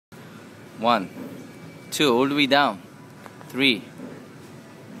1, 2, all the way down. 3,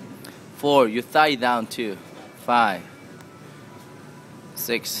 4, your thigh down too. 5,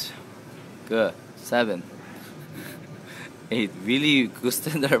 6, good. 7, 8, really good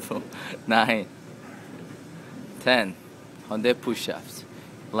standard bro. 9, 10, 100 push-ups.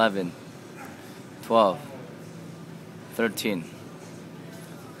 11, 12, 13,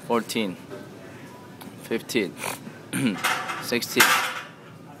 14, 15, 16,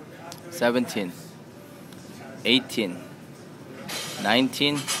 17, 18,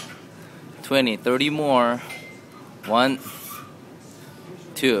 19, 20, 30 more. 1,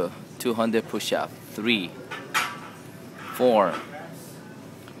 2, 200 push-up. 3, 4,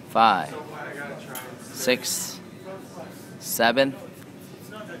 5, 6, 7,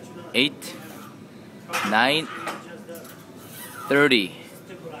 8, 9, 30,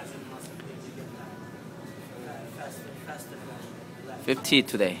 50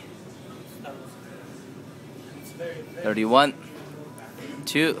 today. 31,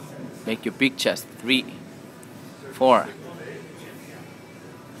 2, make your big chest. 3, 4.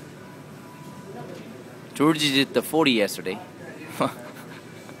 Georgie did the 40 yesterday.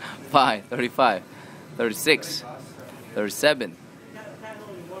 5, 35, 36, 37,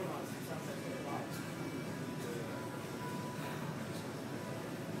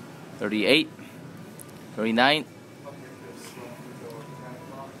 38, 39.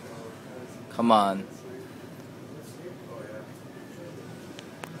 Come on.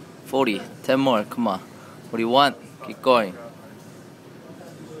 40, 10 more, come on. 41, keep going.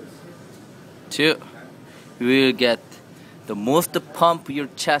 2, you will get the most pump your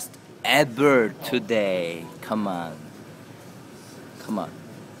chest ever today. Come on. Come on.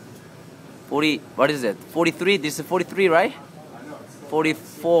 40, what is it? 43, this is 43, right?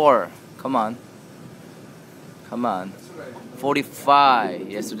 44, come on. Come on.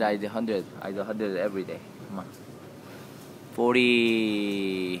 45, yesterday I did 100. I do 100 every day. Come on.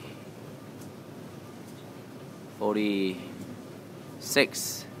 40,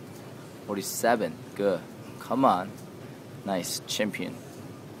 46, 47, good. Come on. Nice, champion.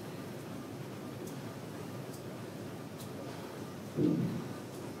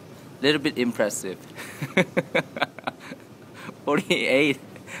 Little bit impressive. 48,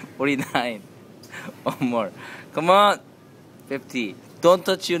 49, one more. Come on. 50. Don't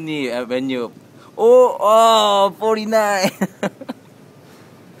touch your knee when you. Oh, 49.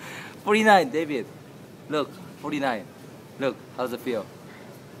 49, David. Look, 49. Look, how's it feel?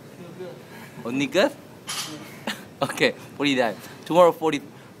 Feel good. Only good? Okay, 49. Tomorrow 40.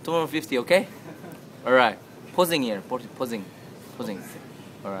 Tomorrow 50. Okay. All right. Posing here. Posing.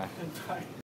 All right.